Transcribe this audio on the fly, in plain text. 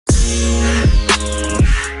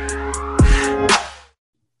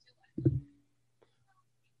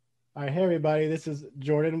All right, hey everybody. This is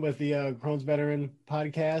Jordan with the Crohn's Veteran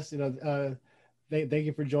Podcast. Thank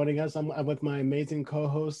you for joining us. I'm with my amazing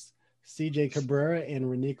co-hosts CJ Cabrera and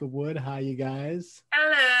Renika Wood. Hi, you guys.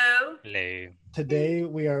 Hello. Hello. Today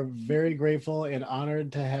we are very grateful and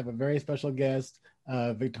honored to have a very special guest,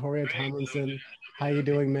 Victoria Tomlinson. How you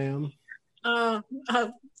doing, ma'am? Uh, uh,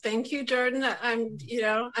 Thank you, Jordan. I'm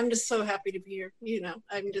just so happy to be here.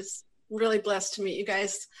 I'm just really blessed to meet you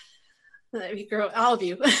guys. You girl, all of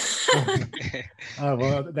you.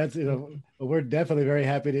 Well, that's we're definitely very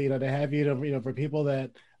happy to to have you. For people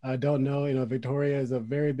that don't know, Victoria is a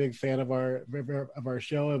very big fan of our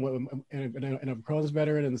show and of Crohn's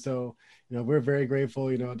Veteran, and so we're very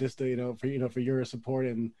grateful. Just to, for your support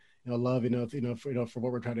and love. For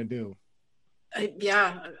what we're trying to do. I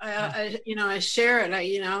share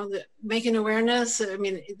it. Making awareness. I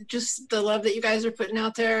mean, just the love that you guys are putting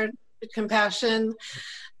out there, the compassion.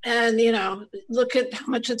 And, look at how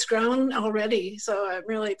much it's grown already. So I'm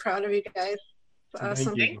really proud of you guys.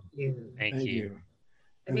 Awesome. Thank you.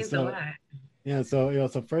 It means a lot. Yeah. So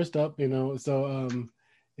first up, so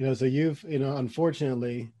you've,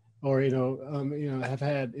 unfortunately, or, have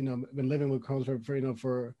had, been living with Crohn's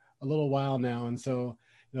for a little while now. And so,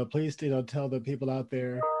 please, tell the people out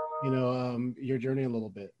there, your journey a little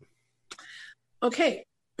bit. Okay.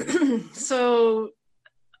 So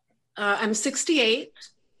I'm 68.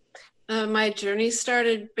 My journey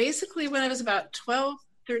started basically when I was about 12,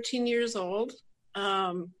 13 years old.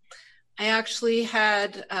 I actually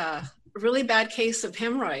had a really bad case of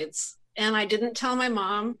hemorrhoids, and I didn't tell my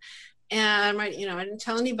mom, and I didn't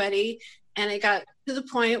tell anybody. And it got to the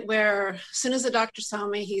point where as soon as the doctor saw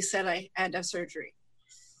me, he said I had to have surgery.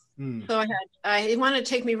 So he wanted to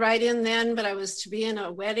take me right in then, but I was to be in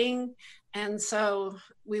a wedding. And so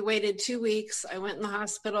we waited 2 weeks. I went in the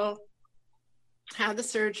hospital, had the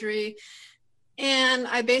surgery, and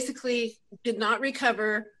I basically did not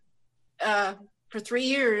recover for 3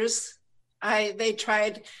 years. They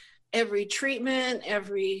tried every treatment,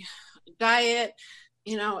 every diet,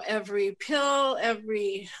 every pill,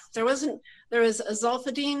 there was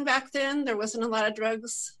azolfidine back then. There wasn't a lot of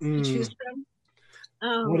drugs to choose from.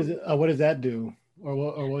 What does that do, or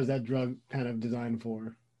what is that drug kind of designed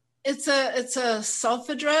for? It's a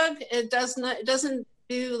sulfa drug. It doesn't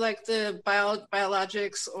do like the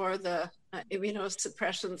biologics or the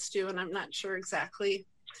immunosuppressants do, and I'm not sure exactly.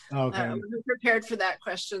 Okay. I wasn't prepared for that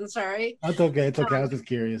question. Sorry. That's okay. It's okay. I was just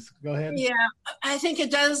curious. Go ahead. Yeah, I think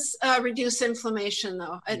it does reduce inflammation,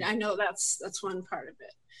 though. I know that's one part of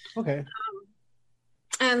it. Okay.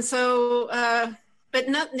 And so, but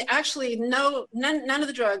none of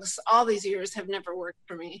the drugs all these years have never worked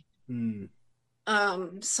for me.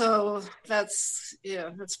 So that's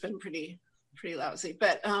been pretty lousy.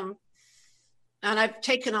 But and I've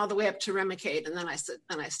taken all the way up to Remicade, and then I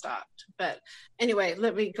stopped. But anyway,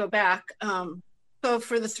 let me go back. So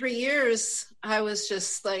for the 3 years, I was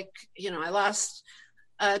just like, I lost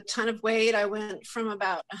a ton of weight. I went from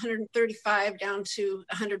about 135 down to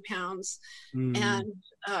 100 pounds. And,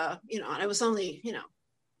 I was only,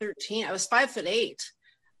 13. I was 5'8".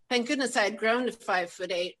 Thank goodness I had grown to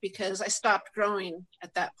 5'8" because I stopped growing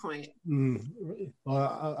at that point.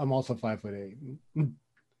 Well, I'm also 5'8".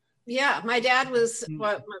 Yeah, my dad was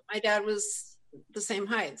the same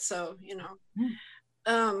height. So,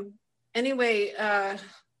 anyway,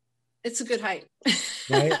 it's a good height.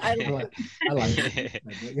 Right? I like it.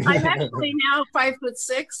 I'm actually now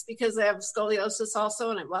 5'6" because I have scoliosis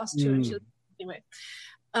also, and I've lost 2 inches. Anyway,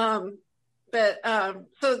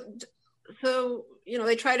 so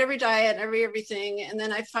they tried every diet, everything, and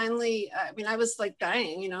then I finally, I was like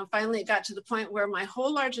dying. Finally it got to the point where my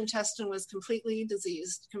whole large intestine was completely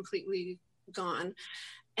diseased, completely gone.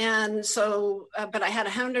 And so, but I had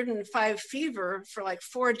 105 fever for like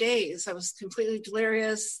 4 days. I was completely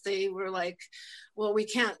delirious. They were like, well, we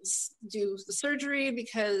can't do the surgery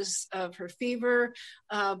because of her fever.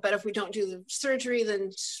 But if we don't do the surgery,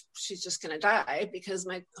 then she's just going to die because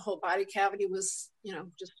my whole body cavity was,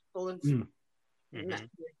 just full of,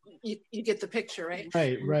 you get the picture, right?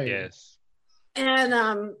 Right. Yes.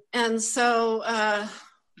 And so, I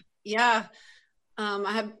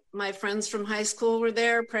had my friends from high school were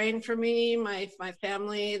there praying for me. My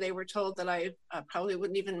family, they were told that I probably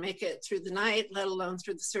wouldn't even make it through the night, let alone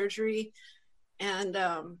through the surgery. And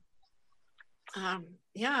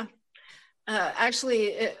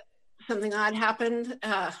actually, something odd happened.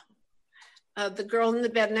 The girl in the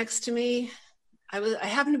bed next to me, I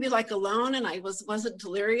happened to be like alone, and I wasn't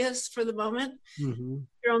delirious for the moment. The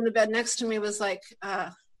girl in the bed next to me was like,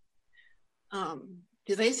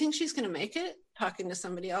 do they think she's going to make it? Talking to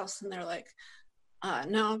somebody else, and they're like,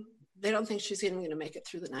 no, they don't think she's even going to make it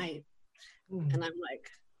through the night. And I'm like,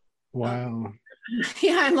 wow.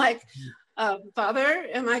 yeah, I'm like, Father,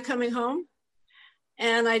 am I coming home?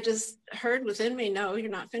 And I just heard within me, no, you're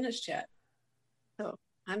not finished yet. So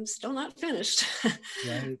I'm still not finished.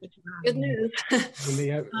 Right. Which is good news.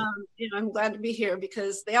 I'm glad to be here,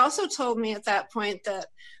 because they also told me at that point that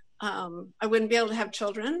I wouldn't be able to have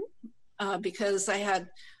children because I had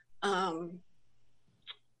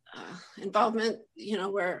involvement,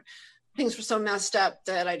 where things were so messed up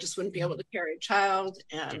that I just wouldn't be able to carry a child,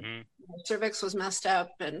 and my cervix was messed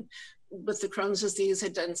up, and with the Crohn's disease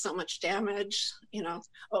had done so much damage,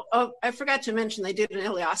 Oh, I forgot to mention they did an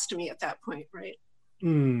ileostomy at that point, right?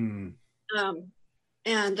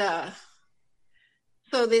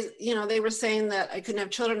 So they were saying that I couldn't have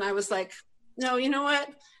children. I was like, no, you know what?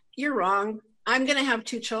 You're wrong. I'm going to have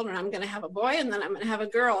 2 children. I'm going to have a boy, and then I'm going to have a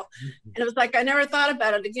girl. And it was like, I never thought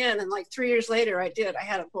about it again. And like 3 years later, I did. I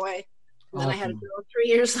had a boy, and then I had a girl 3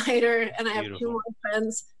 years later, and I have 2 more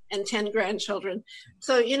friends and 10 grandchildren.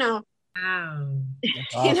 So, wow.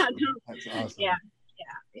 That's awesome. That's awesome. Yeah.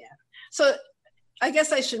 So I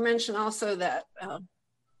guess I should mention also that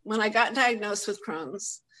when I got diagnosed with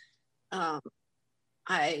Crohn's,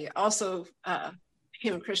 I also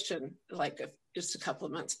became a Christian just a couple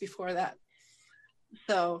of months before that.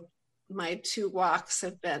 So my 2 walks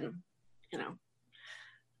have been,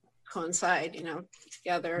 coincide,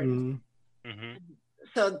 together.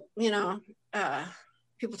 So,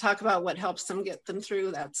 people talk about what helps them get them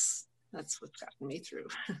through. That's what's gotten me through.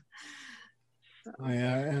 So. Oh,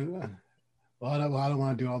 yeah. And I don't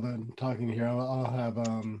want to do all the talking here. I'll have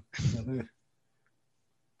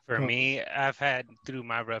For me, I've had, through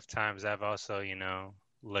my rough times, I've also,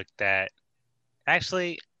 looked at,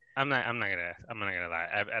 actually, I'm not gonna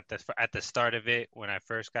lie. At the start of it, when I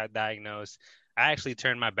first got diagnosed, I actually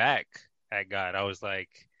turned my back at God. I was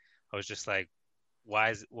just like,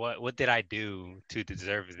 what did I do to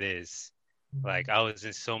deserve this? Like, I was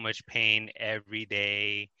in so much pain every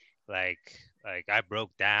day. Like I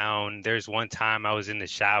broke down. There's one time I was in the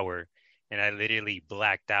shower and I literally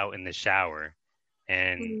blacked out in the shower.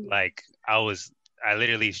 And I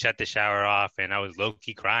literally shut the shower off, and I was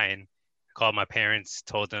low-key crying. I called my parents,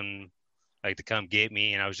 told them to come get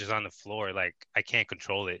me, and I was just on the floor. Like, I can't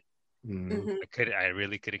control it. I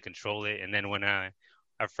really couldn't control it. And then when I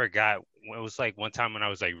forgot, it was like one time when I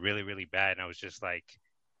was like really, really bad, and I was like,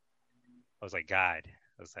 God,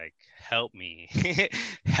 I was like, help me,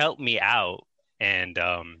 help me out. And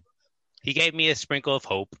he gave me a sprinkle of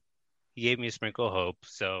hope.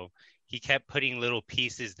 So he kept putting little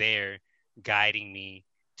pieces there, guiding me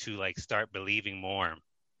to start believing more.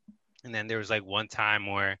 And then there was one time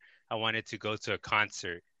where I wanted to go to a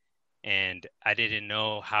concert, and I didn't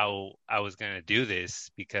know how I was going to do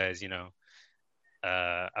this because,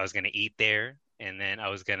 I was going to eat there, and then I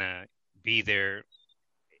was going to be there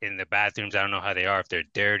in the bathrooms. I don't know how they are, if they're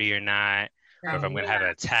dirty or not, or if I'm going to have an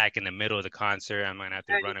attack in the middle of the concert. I'm going to have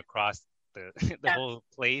to run across the whole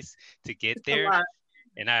place to get there.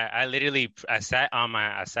 And I literally sat on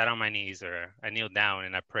my knees, or I kneeled down,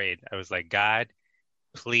 and I prayed. I was like, God,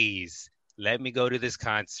 please let me go to this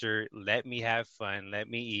concert. Let me have fun. Let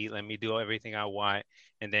me eat. Let me do everything I want.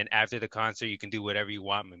 And then after the concert, you can do whatever you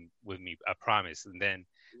want with me. I promise. And then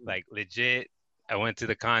legit, I went to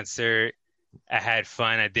the concert. I had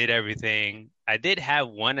fun. I did everything. I did have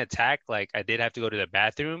one attack. I did have to go to the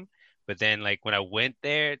bathroom. But then when I went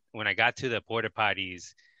there, when I got to the porta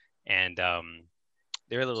potties, and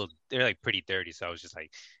they're pretty dirty. So I was just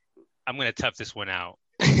like, I'm going to tough this one out.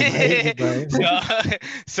 So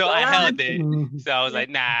I held it. So I was like,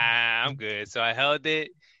 nah, I'm good. So I held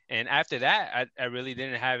it. And after that, I really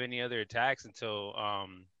didn't have any other attacks until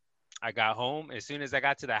I got home. As soon as I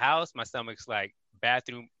got to the house, my stomach's like,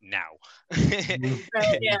 bathroom now.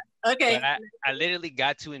 Right, yeah. Okay. But I literally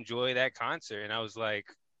got to enjoy that concert. And I was like,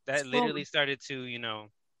 that literally started to,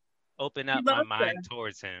 open up my mind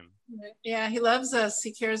towards him. Yeah, he loves us.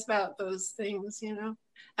 He cares about those things,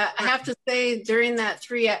 I have to say, during that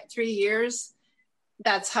 3 years,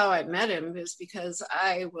 that's how I met him, is because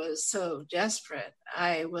I was so desperate.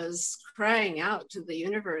 I was crying out to the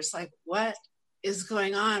universe, like, what is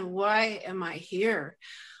going on? Why am I here?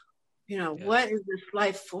 What is this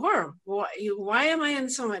life for? Why am I in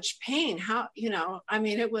so much pain? How,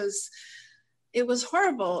 it was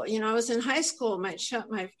horrible. I was in high school.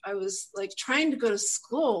 I was trying to go to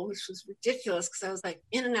school, which was ridiculous because I was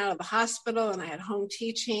in and out of the hospital, and I had home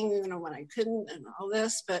teaching, when I couldn't, and all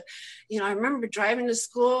this. But, I remember driving to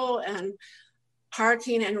school and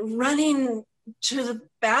parking and running to the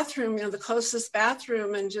bathroom, the closest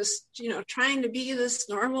bathroom, and just, trying to be this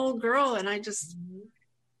normal girl. And I just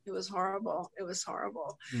It was horrible. It was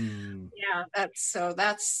horrible. Mm. Yeah, that's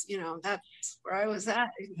that's where I was at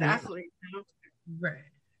exactly. Right.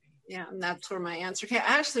 Yeah, and that's where my answer came.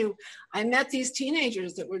 Actually, I met these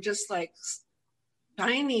teenagers that were just like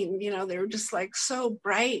shining, they were just like so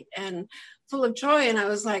bright and full of joy, and I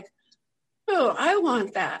was like, oh, I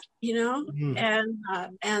want that, Mm.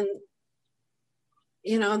 and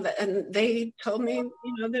and they told me,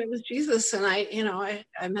 that it was Jesus, and I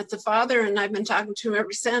met the Father, and I've been talking to him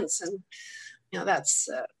ever since, and that's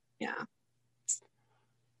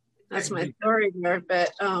that's my story there.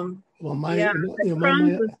 But well,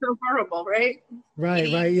 Crohn's was so horrible, right?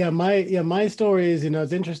 Right. Yeah, my story is,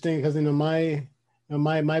 it's interesting because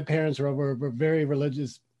my parents were very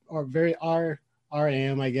religious, or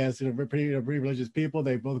am, I guess, pretty religious people.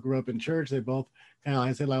 They both grew up in church. They both kind of,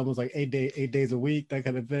 I said, like almost like 8 days a week, that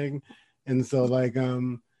kind of thing. And so like,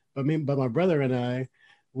 but my brother and I,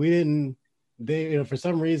 we didn't. They, for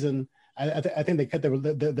some reason, I think they kept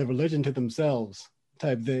the religion to themselves,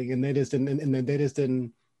 type thing, and they just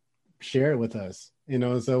didn't share it with us. So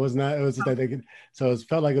it was not. It was just like they could. So it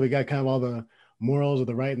felt like we got kind of all the morals of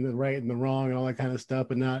the right and the wrong and all that kind of stuff,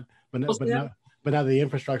 but not the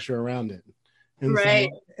infrastructure around it. And right.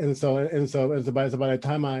 So by the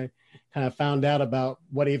time I kind of found out about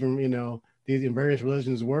what even these various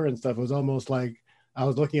religions were and stuff, it was almost like I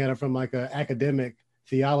was looking at it from like a academic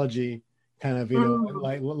theology kind of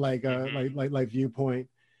like viewpoint.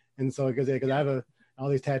 And so because I have all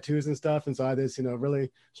these tattoos and stuff, and so I had this really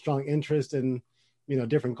strong interest in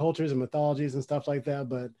different cultures and mythologies and stuff like that.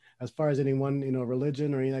 But as far as any one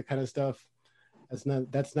religion or any of that kind of stuff, that's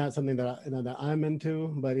not something that that I'm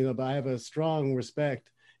into. But but I have a strong respect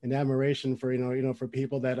and admiration for for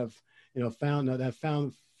people that have found that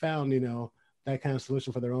kind of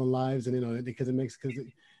solution for their own lives, and because it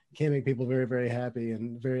can make people very, very happy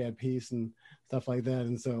and very at peace and stuff like that.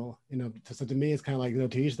 And so so to me it's kind of like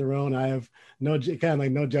to each their own. I have no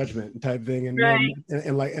judgment type thing, and right.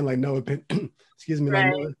 no opinion. Excuse me,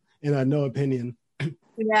 right. no opinion.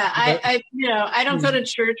 Yeah, I don't go to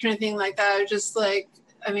church or anything like that. I just like,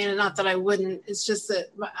 not that I wouldn't. It's just that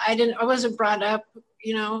I wasn't brought up,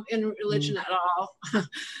 in religion at all.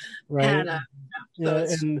 Right.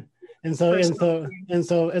 And so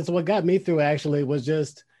what got me through actually was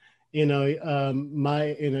just,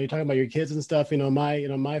 my, you're talking about your kids and stuff,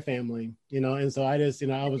 my family, and so I just,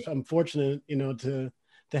 I'm fortunate, to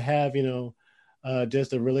have,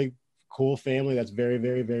 just a really cool family that's very,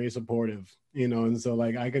 very, very supportive, and so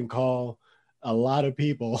like I can call a lot of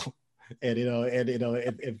people and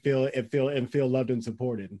feel loved and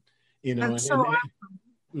supported, That's so awesome.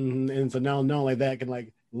 And so now not only that can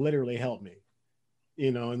like literally help me,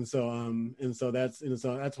 and so that's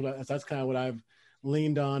kind of what I've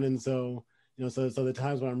leaned on. And so so the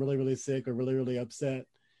times when I'm really, really sick or really, really upset,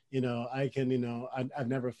 I can I've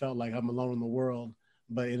never felt like I'm alone in the world,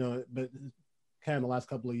 but but kind of the last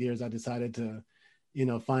couple of years I decided to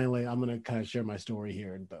finally I'm gonna kind of share my story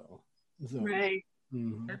here, though. So, right.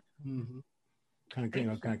 Kind of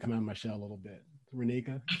come out of my shell a little bit.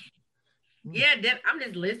 Renika? Yeah, I'm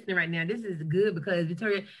just listening right now. This is good because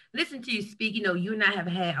Victoria, listen to you speak. You and I have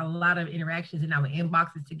had a lot of interactions in our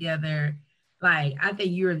inboxes together. Like, I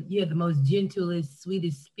think you have the most gentlest,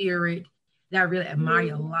 sweetest spirit that I really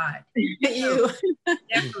admire a lot. You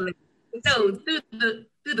definitely. So through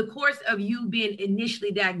the course of you being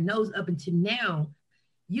initially diagnosed up until now,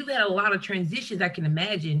 you've had a lot of transitions, I can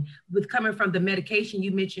imagine, with coming from the medication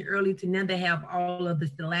you mentioned earlier to now they have all of the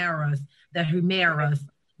Stellaris, the Humiras,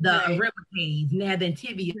 the Remicades, and they have the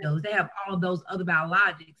Entyvio's, they have all those other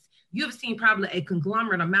biologics. You've seen probably a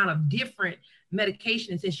conglomerate amount of different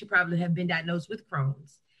medications since you probably have been diagnosed with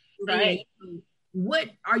Crohn's. Right. And what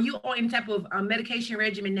are you on any type of medication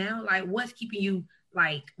regimen now? Like what's keeping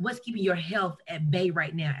your health at bay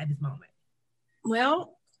right now at this moment?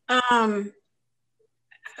 Well,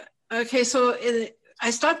 okay, so I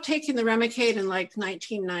stopped taking the Remicade in like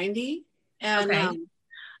 1990, and okay.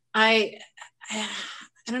 I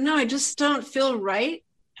don't know, I just don't feel right.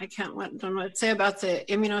 I don't know what to say about the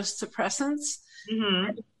immunosuppressants.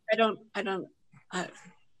 Mm-hmm. I don't know.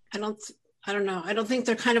 I don't think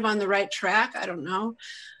they're kind of on the right track. I don't know.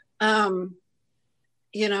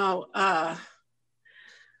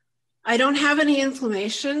 I don't have any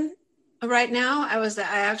inflammation right now. I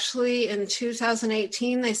actually in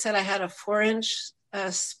 2018, they said I had a 4-inch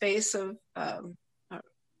space of a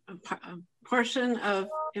portion of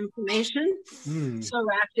inflammation, so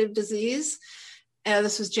active disease.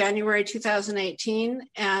 This was January 2018,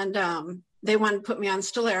 and they wanted to put me on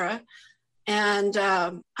Stelara. And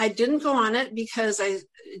I didn't go on it because I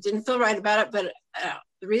didn't feel right about it, but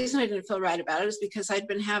the reason I didn't feel right about it is because I'd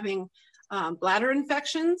been having bladder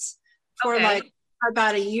infections for like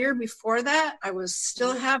about a year before that. I was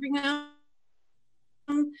still having them.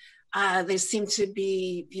 They seemed to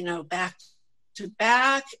be, back to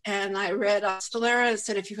back. And I read Stelara. It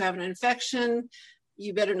said, if you have an infection,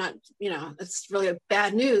 you better not, it's really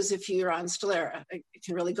bad news if you're on Stelara. It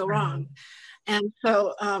can really go wrong. And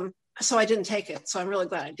so, so I didn't take it. So I'm really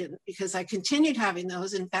glad I didn't, because I continued having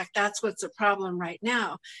those. In fact, that's what's a problem right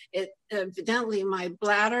now. It evidently my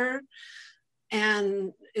bladder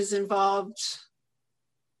is involved,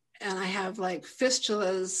 and I have like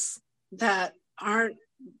fistulas that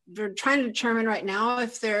they're trying to determine right now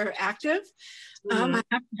if they're active. I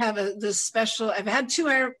have to have this special, I've had two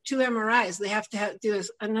MRIs. They have to do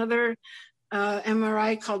another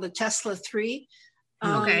MRI called a Tesla 3.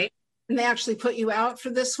 And they actually put you out for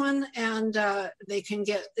this one, and they can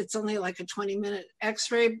get, it's only like a 20-minute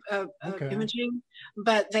x-ray imaging,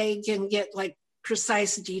 but they can get like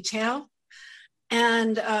precise detail.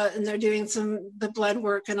 And they're doing the blood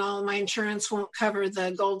work and all. My insurance won't cover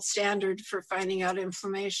the gold standard for finding out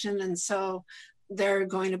inflammation. And so they're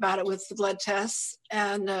going about it with the blood tests.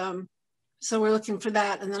 And so we're looking for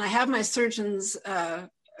that. And then I have my surgeon's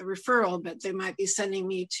referral, but they might be sending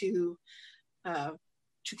me to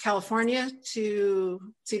California, to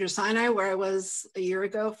Cedars-Sinai, where I was a year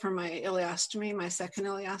ago for my ileostomy, my second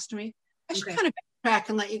ileostomy. I should kind of back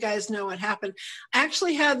and let you guys know what happened. I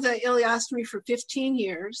actually had the ileostomy for 15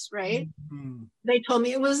 years, right? Mm-hmm. They told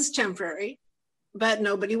me it was temporary, but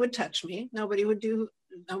nobody would touch me. Nobody that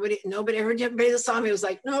saw me was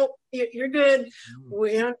like, nope, you're good.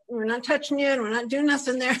 We're not touching you, and we're not doing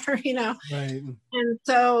nothing there, Right. And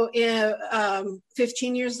so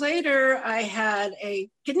 15 years later, I had a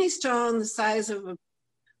kidney stone the size of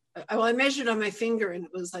I measured on my finger, and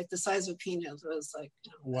it was like the size of a peanut. It was like,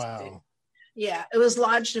 wow. Yeah, it was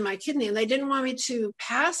lodged in my kidney, and they didn't want me to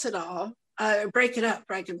pass it all, break it up,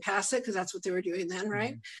 where I can pass it, because that's what they were doing then,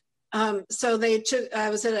 right? Mm-hmm. So I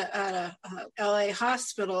was at a LA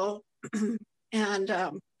hospital,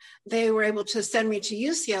 and they were able to send me to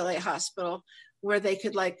UCLA hospital, where they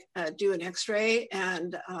could do an x-ray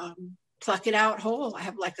and pluck it out whole. I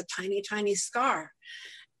have like a tiny, tiny scar.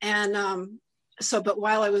 And but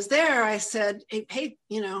while I was there, I said, hey,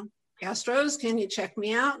 Gastros, can you check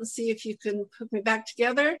me out and see if you can put me back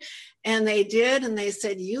together? And they did, and they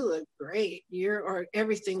said, you look great.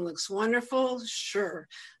 Everything looks wonderful. Sure.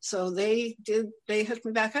 So they hooked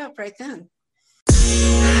me back up right then.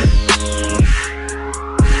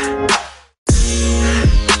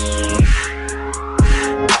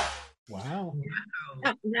 Wow.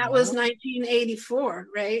 Yeah, and that was 1984,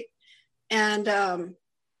 right? And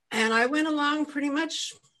I went along pretty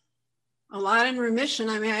much a lot in remission.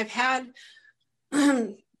 I mean, I've had,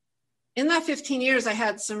 in that 15 years, I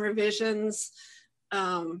had some revisions.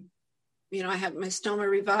 I had my stoma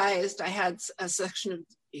revised. I had a section of,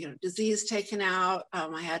 disease taken out.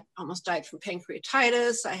 I had almost died from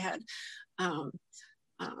pancreatitis. I had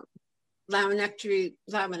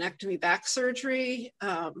laminectomy back surgery,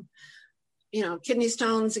 kidney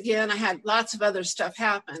stones again. I had lots of other stuff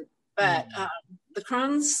happen. But the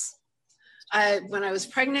Crohn's, when I was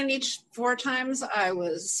pregnant 4 times, I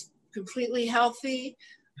was completely healthy,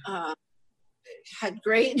 had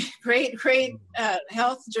great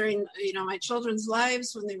health during, my children's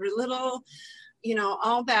lives when they were little,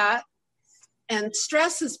 all that. And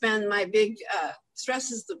stress has been my big,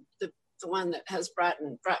 stress is the one that has brought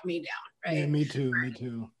me down, right? Yeah, me too.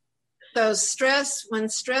 So when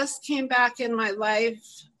stress came back in my life,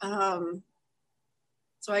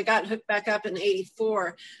 so I got hooked back up in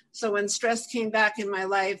 84. So when stress came back in my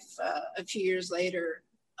life a few years later,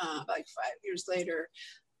 like 5 years later,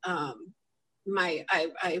 I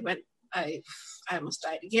almost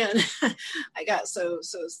died again. I got so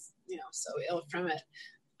ill from it.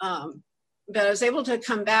 But I was able to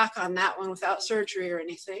come back on that one without surgery or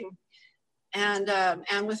anything, and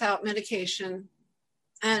without medication.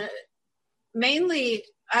 And mainly,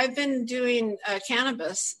 I've been doing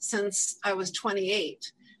cannabis since I was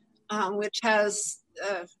 28, which has,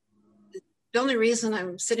 the only reason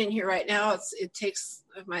I'm sitting here right now, it takes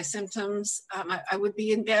my symptoms. I would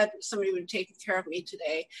be in bed, somebody would have taken care of me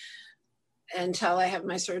today until I have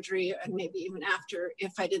my surgery, and maybe even after.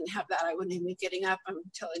 If I didn't have that, I wouldn't even be getting up. I'm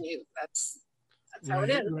telling you, that's how it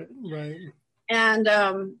is. Right. And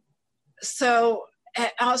so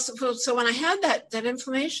when I had that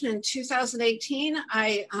inflammation in 2018,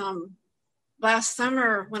 last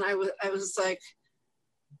summer when I was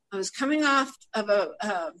coming off of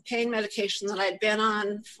a pain medication that I'd been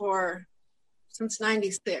on since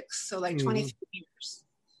 96, so like 23 years.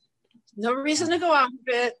 No reason to go off of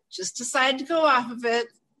it. Just decided to go off of it.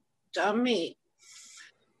 Dumb me.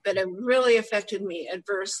 But it really affected me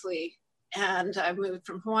adversely. And I moved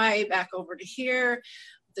from Hawaii back over to here.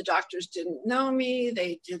 The doctors didn't know me.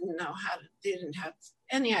 They didn't have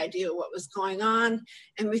any idea what was going on.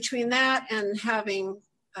 And between that and having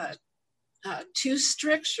 2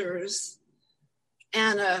 strictures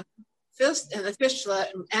and a fistula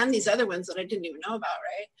and these other ones that I didn't even know about,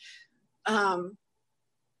 right?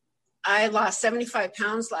 I lost 75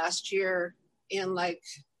 pounds last year in like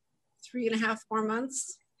 3.5, 4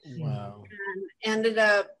 months. Wow. And ended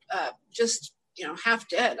up just, half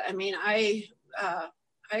dead. I mean, I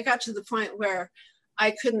got to the point where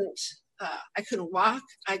I couldn't walk.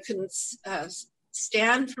 I couldn't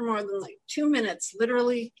stand for more than like 2 minutes,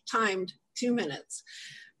 literally timed 2 minutes.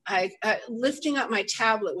 Lifting up my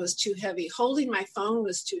tablet was too heavy. Holding my phone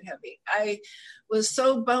was too heavy. I was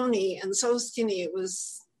so bony and so skinny. It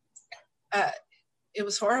was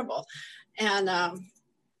horrible. And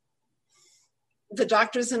the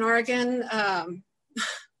doctors in Oregon,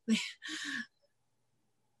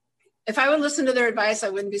 if I would listen to their advice, I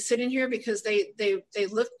wouldn't be sitting here, because they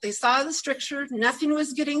saw the stricture. Nothing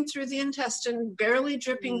was getting through the intestine, barely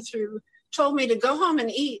dripping through. Told me to go home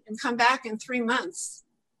and eat and come back in 3 months.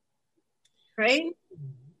 Right?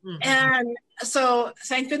 Mm-hmm. And so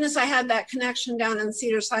thank goodness I had that connection down in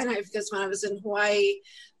Cedars-Sinai, because when I was in Hawaii,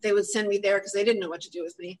 they would send me there because they didn't know what to do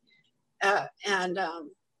with me. And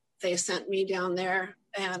they sent me down there,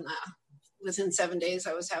 and within 7 days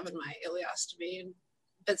I was having my ileostomy.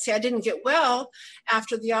 But see, I didn't get well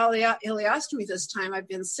after the ileostomy this time. I've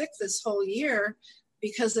been sick this whole year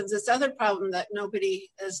because of this other problem that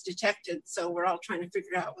nobody has detected. So we're all trying to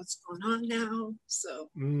figure out what's going on now. So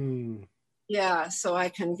yeah, so I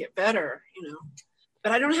can get better,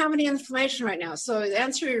 but I don't have any inflammation right now. So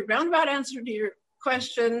the roundabout answer to your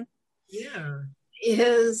question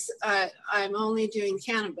is I'm only doing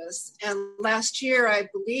cannabis. And last year, I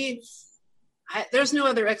believe, there's no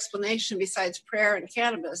other explanation besides prayer and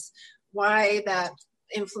cannabis why that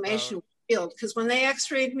inflammation was healed. Because when they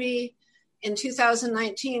x-rayed me in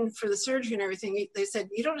 2019 for the surgery and everything, they said,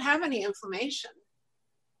 you don't have any inflammation.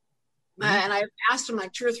 And I asked them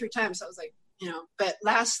like 2 or 3 times. I was like, but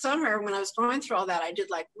last summer when I was going through all that, I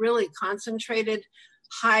did like really concentrated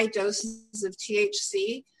high doses of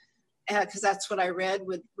THC, because that's what I read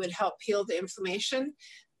would help heal the inflammation.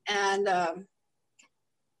 And I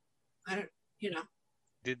don't,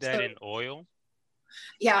 Did that in oil?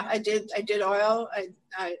 Yeah, I did oil.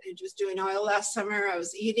 I was doing oil last summer. I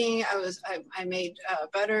was eating. I made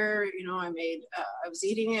butter. I was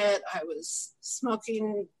eating it. I was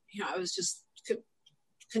smoking. I was just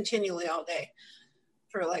continually all day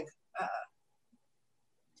for like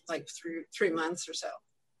 3 months or so.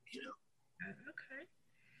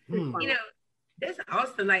 Okay. That's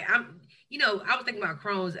awesome. Like I was thinking about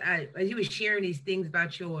Crohn's as you were sharing these things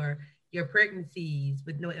about your pregnancies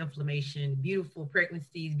with no inflammation, beautiful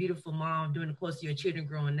pregnancies, beautiful mom during the course of your children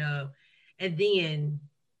growing up. And then,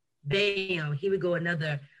 bam, here we go,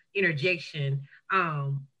 another interjection.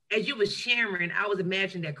 As you were sharing, I was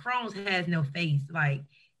imagining that Crohn's has no face. Like,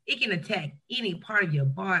 it can attack any part of your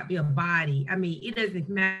body. I mean, it doesn't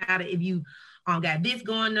matter if you got this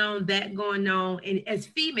going on, that going on. And as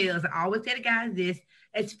females, I always tell the guys this,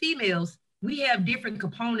 as females, we have different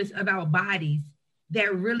components of our bodies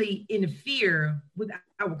that really interfere with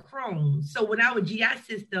our Crohn's. So with our GI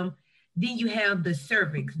system, then you have the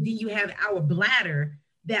cervix, then you have our bladder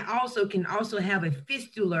that can have a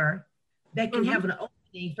fistula that can have an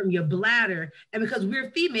opening from your bladder. And because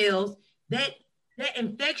we're females, that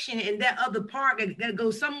infection in that other part that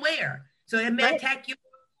goes somewhere. So it may attack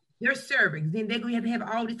your cervix. Then they're going to have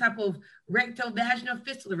all these type of rectovaginal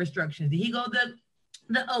fistula restrictions. Then he go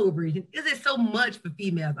the ovaries. This is so much for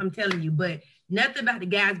females, I'm telling you, but nothing about the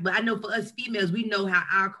guys. But I know for us females, we know how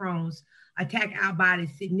our Crohn's attack our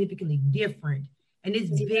bodies significantly different. And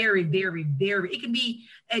it's very, very, very, it can be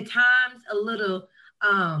at times a little,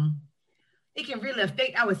 it can really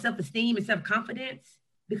affect our self-esteem and self-confidence,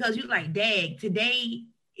 because you're like, dang, today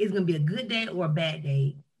is going to be a good day or a bad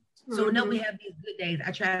day. So whenever we have these good days,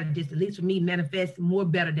 I try to just, at least for me, manifest more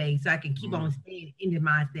better days so I can keep on staying in the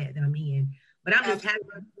mindset that I'm in. But I'm just happy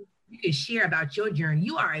you can share about your journey.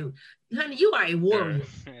 You are a warrior.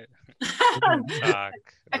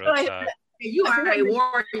 You are a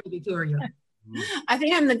warrior, Victoria. I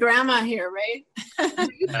think I'm the grandma here, right?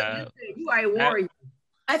 You are a warrior.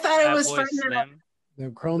 I thought it was fun. The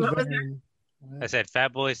Crohn's. I said,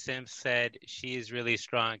 Fatboy Slim said she is really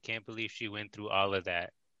strong. Can't believe she went through all of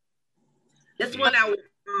that. That's what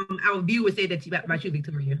our viewers say that about you,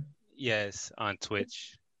 Victoria. Yes, on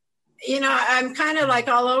Twitch. I'm kind of like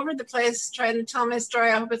all over the place trying to tell my story.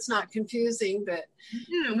 I hope it's not confusing, but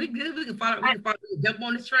we good. We can follow. We can jump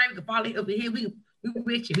on the train. We can follow over here. We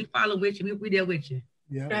with you. We follow with you. We there with you.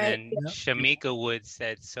 Yeah. Right. And Shamika Wood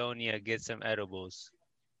said, Sonia, get some edibles.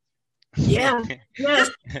 Yeah. Yes.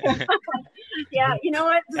 Yeah. You know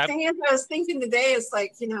what? The thing is, I was thinking today is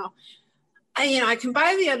like, I can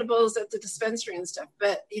buy the edibles at the dispensary and stuff,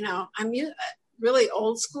 but I'm really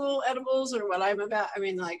old school edibles or what I'm about. I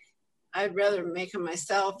mean, like, I'd rather make them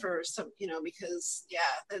myself or some, because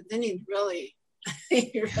then you'd really,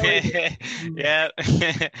 yeah.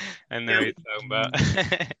 I know what you're talking about.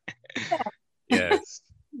 Yes.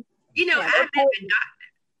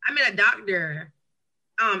 I met a doctor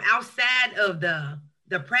outside of the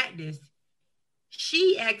practice.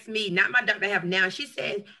 She asked me, not my doctor I have now, she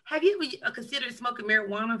said, have you ever considered smoking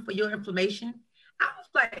marijuana for your inflammation? I was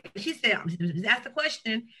like, she said, that's the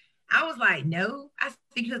question. I was like, no. I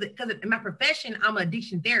think because in my profession, I'm an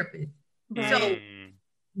addiction therapist. So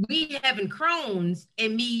me having Crohn's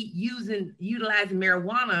and me utilizing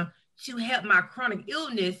marijuana to help my chronic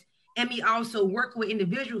illness, and me also working with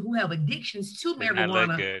individuals who have addictions to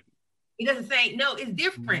marijuana. It doesn't say, no, it's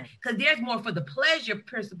different because there's more for the pleasure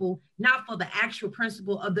principle, not for the actual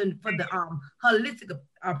principle for the holistic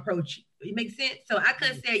approach. It makes sense. So I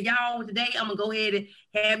couldn't say, y'all, today I'm gonna go ahead and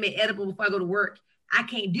have me edible before I go to work. I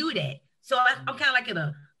can't do that. So I'm kind of like in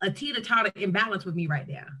a teeter-totter imbalance with me right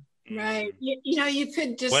now. Right. You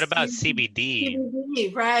could just. What about CBD?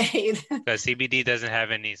 CBD, right? Because CBD doesn't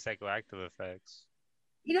have any psychoactive effects.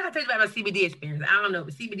 I told you about my CBD experience. I don't know,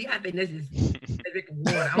 but CBD, I think this is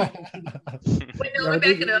water. Wait, no,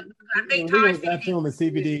 back it up. I think Todd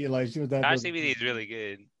CBD, like she was that. Todd CBD is really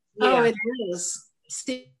good. Yeah. Oh, it is.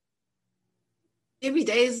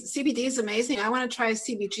 CBD is amazing. I want to try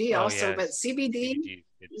CBG also, but CBD,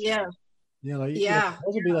 yeah.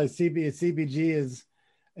 Supposed to be like CBG is,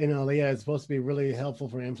 it's supposed to be really helpful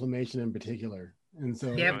for inflammation in particular, and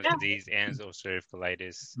so disease and ulcerative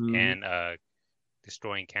colitis and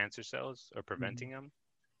destroying cancer cells or preventing them,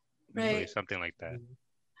 right? Something like that.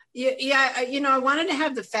 Yeah. I wanted to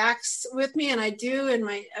have the facts with me, and I do.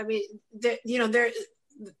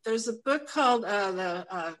 There's a book called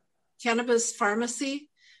the Cannabis Pharmacy.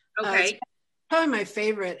 Okay. Probably my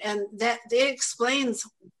favorite, and that it explains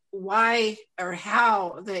why or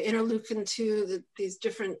how the interleukin-2, these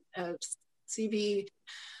different CB1,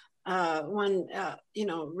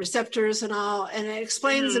 receptors and all, and it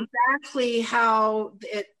explains exactly how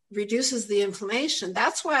it reduces the inflammation.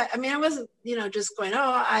 That's why, I wasn't, just going,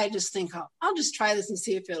 I just think I'll just try this and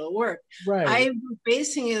see if it'll work. Right. I'm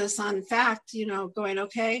basing this on fact, going,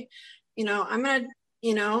 okay, I'm going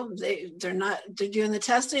to, they're doing the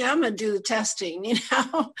testing. I'm going to do the testing,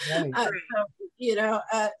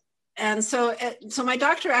 Right. And so my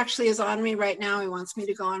doctor actually is on me right now. He wants me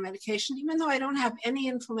to go on medication, even though I don't have any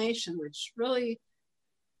inflammation, which really,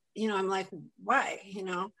 I'm like, why,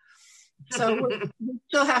 So we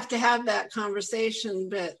still have to have that conversation,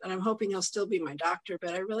 and I'm hoping he'll still be my doctor,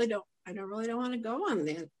 but I really don't want to go on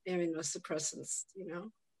the immunosuppressants,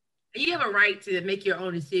 You have a right to make your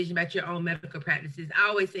own decision about your own medical practices. I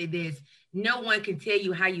always say this, no one can tell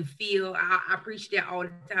you how you feel. I preach that all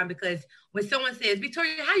the time, because when someone says,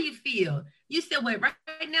 Victoria, how do you feel? You said, well, right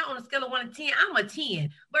now on a scale of 1 to 10, I'm a 10.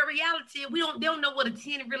 But reality, they don't know what a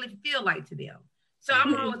 10 really feel like to them. So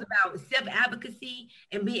I'm always about self-advocacy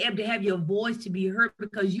and being able to have your voice to be heard,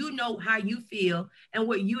 because you know how you feel and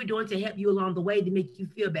what you're doing to help you along the way to make you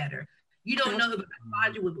feel better. You don't know if a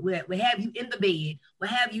will have you in the bed, will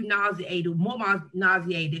have you nauseated, more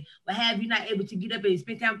nauseated, will have you not able to get up and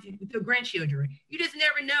spend time with your grandchildren. You just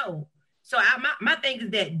never know. So my thing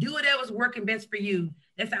is that do whatever's working best for you.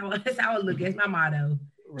 That's how I look at it. That's my motto.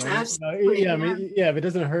 Right. If it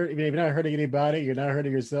doesn't hurt, if you're not hurting anybody, you're not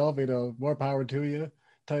hurting yourself, more power to you.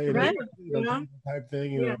 Right. Type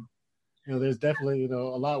thing, there's definitely, a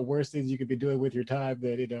lot worse things you could be doing with your time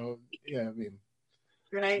than,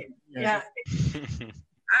 Right. Yeah.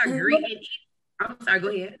 I agree. I'm sorry, go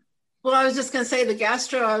ahead. Well, I was just going to say the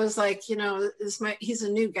gastro, I was like, he's a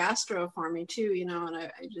new gastro for me too, and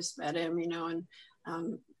I just met him, and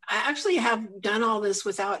I actually have done all this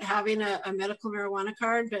without having a medical marijuana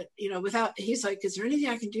card, but, he's like, is there anything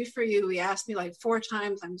I can do for you? He asked me like 4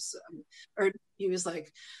 times. He was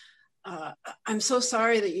like, I'm so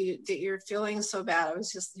sorry that you're feeling so bad.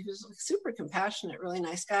 He was like super compassionate, really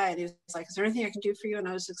nice guy. And he was like, is there anything I can do for you? And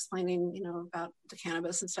I was explaining, about the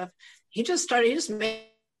cannabis and stuff. He just made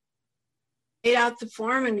out the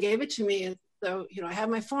form and gave it to me. And so, I had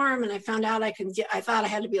my form, and I found out I thought I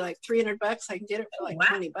had to be like $300. I can get it for like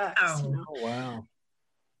 $20. Oh, wow.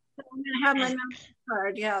 So I'm going to have my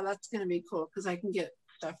card. Yeah, that's going to be cool because I can get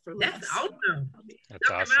stuff for less. That's awesome. That's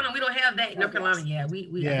North awesome. Carolina, we don't have that in North Carolina.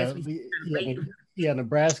 Yeah,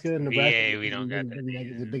 Nebraska. VA, we don't got that.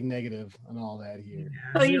 It's a big negative on all that here.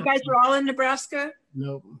 So you guys are all in Nebraska?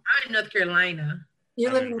 Nope. I'm in North Carolina.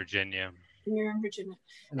 You live in Virginia. You're in Virginia.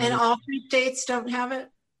 And all 3 states don't have it?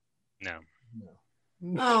 No.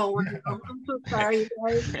 Oh, I'm so sorry,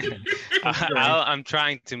 guys. I'm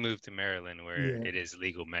trying to move to Maryland where it is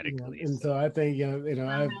legal medically. And so I think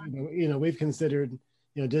we've considered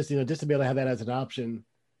just to be able to have that as an option.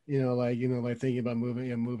 Like thinking about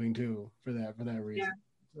moving too for that reason. Yeah.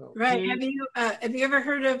 So. Right. Have you ever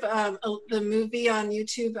heard of the movie on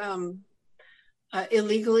YouTube,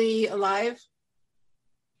 Illegally Alive?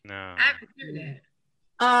 No. I haven't heard that.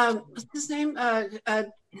 What's his name?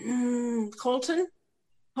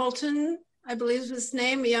 Colton, I believe is his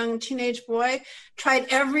name, a young teenage boy, tried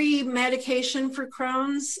every medication for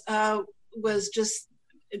Crohn's, was just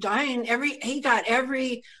dying. He got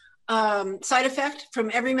every side effect from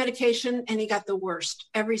every medication, and he got the worst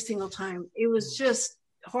every single time. It was just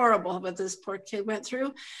horrible what this poor kid went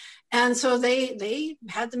through. And so they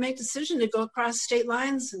had to make a decision to go across state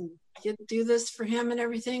lines and do this for him and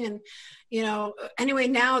everything. And, anyway,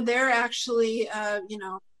 now they're actually,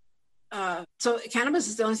 so cannabis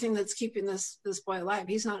is the only thing that's keeping this boy alive.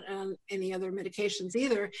 He's not on any other medications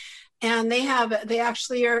either. And they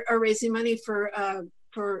actually are raising money for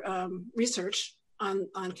research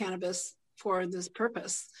on cannabis for this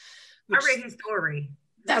purpose. I read his story.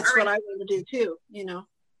 That's what I want to do too,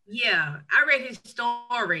 Yeah, I read his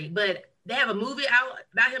story, but they have a movie out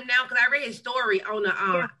about him now because I read his story on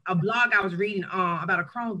a blog I was reading about a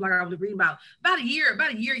Crohn's blog I was reading about a year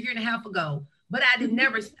and a half ago. But I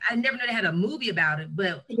never knew they had a movie about it.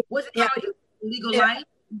 But what's it called? Illegal Life?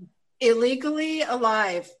 Illegally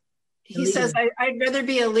Alive. He says, I'd rather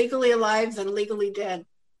be illegally alive than legally dead.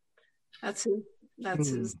 That's his.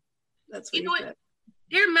 That's what he said.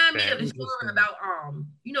 They remind me of the story about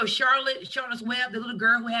Charlotte's Web, the little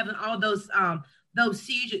girl who having all those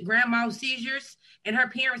seizures, grand mal seizures, and her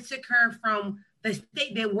parents took her from the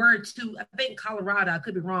state they were to, I think Colorado, I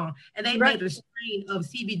could be wrong, and they made a strain of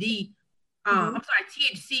CBD,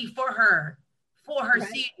 THC for her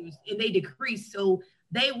seizures, and they decreased. So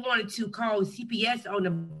they wanted to call CPS on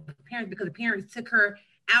the parents because the parents took her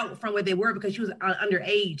out from where they were because she was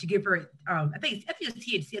underage to give her, I think it was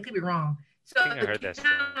THC, I could be wrong. So I heard that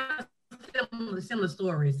story. Similar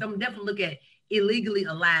stories. So I'm definitely look at Illegally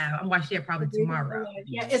Alive. I'm watching that probably tomorrow.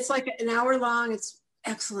 Yeah, it's like an hour long. It's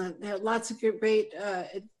excellent. There are lots of great,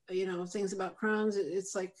 things about Crohn's.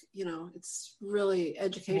 It's like, it's really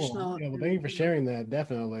educational. Cool. Yeah, well, thank you for sharing that.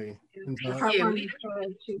 Definitely.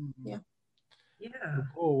 Yeah.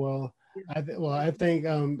 Cool. Well, I think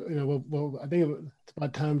I think it's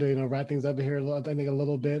about time to wrap things up here. I think a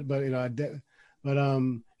little bit, but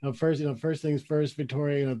first things first,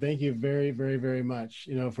 Victoria. Thank you very, very, very much.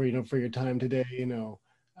 For your time today.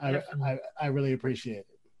 I really appreciate it.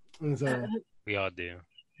 And so we all do.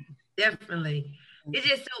 Definitely, it's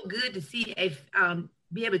just so good to see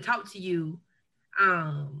be able to talk to you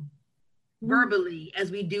verbally as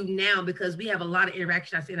we do now because we have a lot of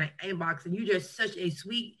interaction. I see in our inbox, and you're just such a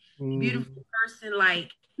sweet, beautiful person. Like.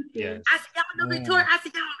 Yes. I said, y'all know Victoria. I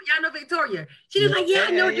said, y'all know Victoria. She was like, yeah,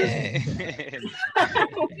 I know this.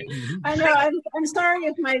 I know. I'm sorry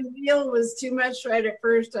if my deal was too much right at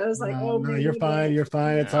first. I was like, no, you're fine. You're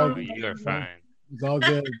fine. It's all good. You're fine. It's all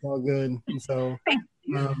good. It's all good. And so,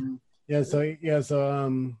 so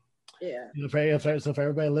for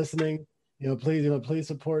everybody listening, please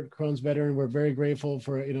support Crohn's Veteran. We're very grateful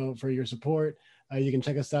for your support. You can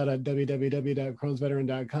check us out at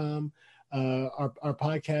www.crohnsveteran.com. Our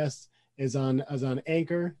podcast is on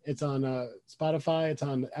Anchor. It's on Spotify. It's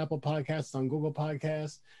on Apple Podcasts. It's on Google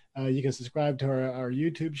Podcasts. You can subscribe to our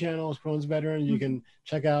YouTube channel, Crohn's Veteran. You can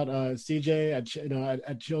check out CJ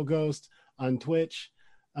at Chill Ghost on Twitch.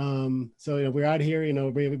 So we're out here. We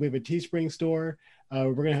have a Teespring store.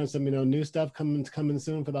 We're gonna have some new stuff coming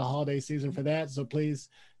soon for the holiday season for that. So please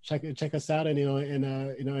check us out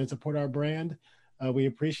and support our brand. We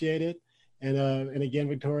appreciate it. And again,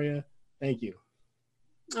 Victoria, thank you.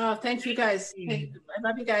 Oh, thank you guys. I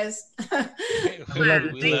love you guys. We love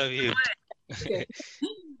you. Okay.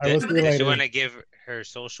 Did you want to give her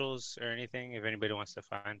socials or anything if anybody wants to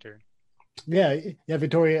find her? Yeah,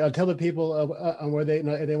 Victoria. Tell the people where they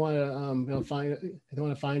if they want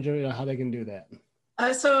to find you, how they can do that.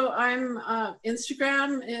 So I'm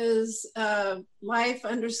Instagram is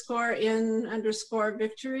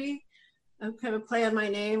life_in_victory. I'm kind of play on my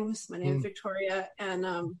name. My name is Victoria, and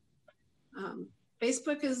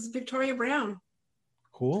Facebook is Victoria Brown.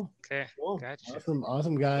 Cool. Okay, Cool. gotcha.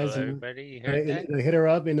 Awesome, guys. Well, everybody, you heard that? Hit her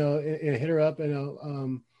up, hit her up,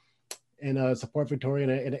 and support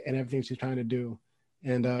Victoria and everything she's trying to do.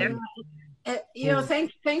 And thank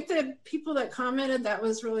the people that commented. That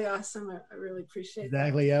was really awesome. I really appreciate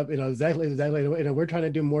exactly. that. Yep. Exactly. We're trying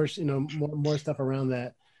to do more, more stuff around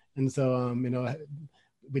that. And so,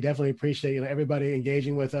 we definitely appreciate, everybody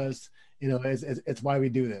engaging with us. It's why we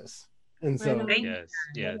do this. And so,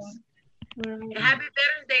 yes. And happy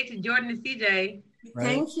Veterans Day to Jordan and CJ. Right?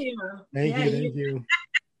 Thank you. Thank you.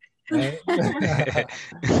 Right?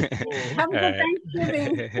 Have a good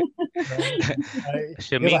Thanksgiving.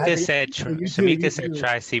 Shamika said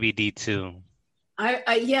try CBD too.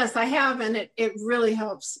 Yes, I have, and it really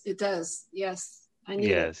helps. It does. Yes, I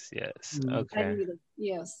need it. Yes. Okay. I need it.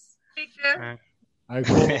 Yes. Picture. All right,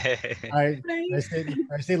 cool. All right. I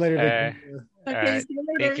see you later. Okay, All right. see you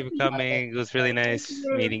later. Thank you for coming. It was really nice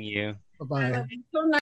meeting you. Bye-bye. So nice.